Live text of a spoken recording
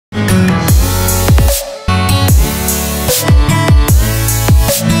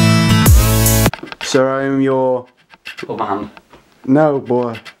So I am your... Other hand. No,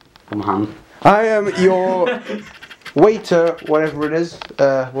 boy. Other hand. I am your waiter, whatever it is.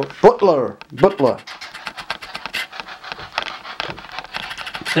 Butler. Butler.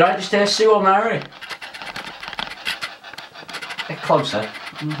 Did I just hear Sue or Mary? Get closer.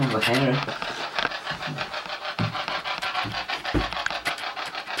 I don't know if I hear it.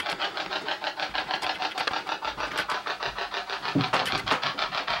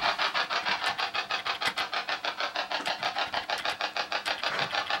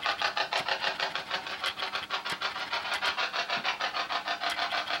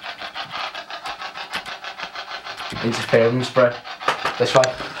 Interference spray. This way.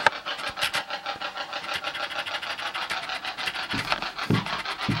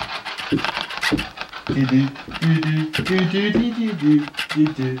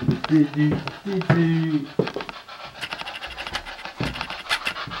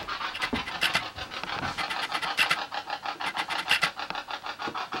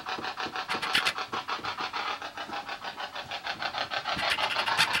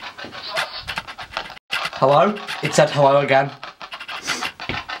 Hello? It said hello again.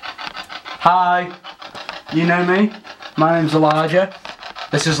 Hi. You know me? My name's Elijah.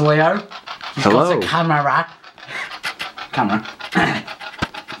 This is Leo. He's Hello. got a camera.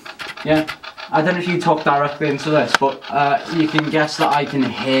 Yeah. I don't know if you talk directly into this, but you can guess that I can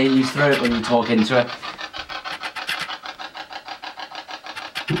hear you through it when you talk into it.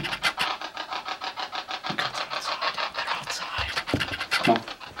 Come on.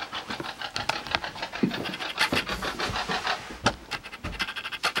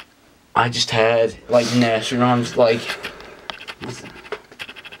 I just heard like nursery rhymes, like,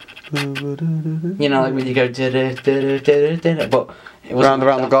 you know, like when you go but it was Round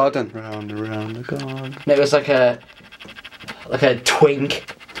around the garden. Round around the garden. It was like a twink.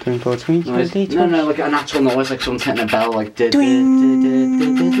 Twinkle twinkle little. No, like an actual noise, like someone's hitting a bell, like I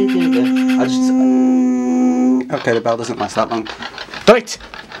just. Okay, the bell doesn't last that long. Right,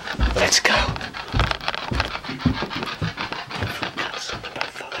 let's go.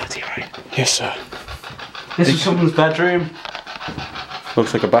 Yes, sir. This is someone's bedroom.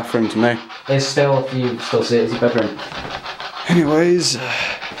 Looks like a bathroom to me. It's still, you still see it as your bedroom. Anyways.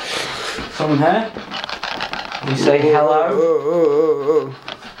 Someone here? You say hello?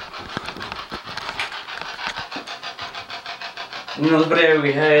 Another video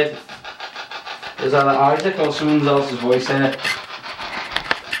we heard is either Isaac or someone else's voice here.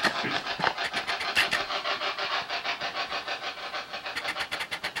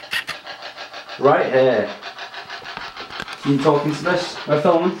 Right here. You talking to this? We're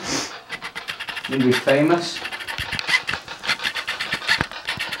filming. You're gonna be famous.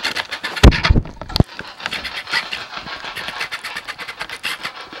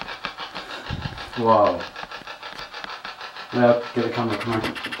 Whoa. Yeah, get the camera, come on.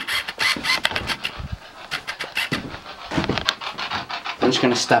 I'm just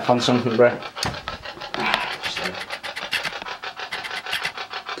gonna step on something, bro.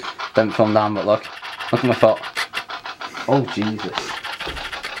 Don't film down, but look at my foot. Oh Jesus!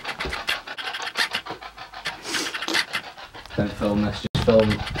 Don't film this. Just film.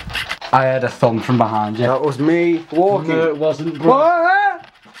 I heard a thumb from behind you. That was me walking. No, it wasn't, bro. What?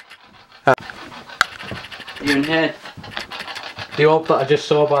 You in here? The orb that I just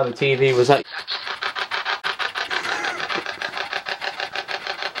saw by the TV was like.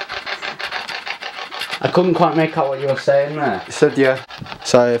 I couldn't quite make out what you were saying there. You said yeah.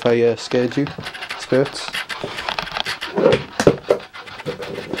 Sorry if I scared you. Spirits.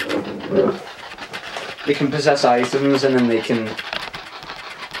 They can possess items and then they can.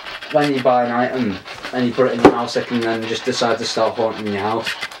 When you buy an item and you put it in your house, they can then just decide to start haunting your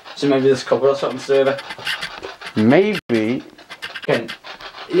house. So maybe this cupboard or something to do with it. Maybe. Okay.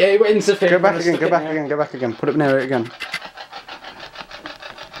 Yeah, it interfered. Go back again, go back again, go back again. Put it near it again.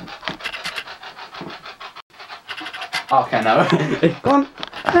 Okay, no. Go on.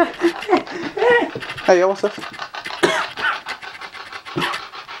 Hey, yo, what's up?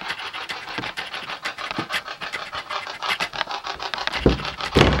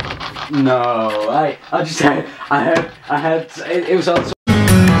 No, I just heard, it was on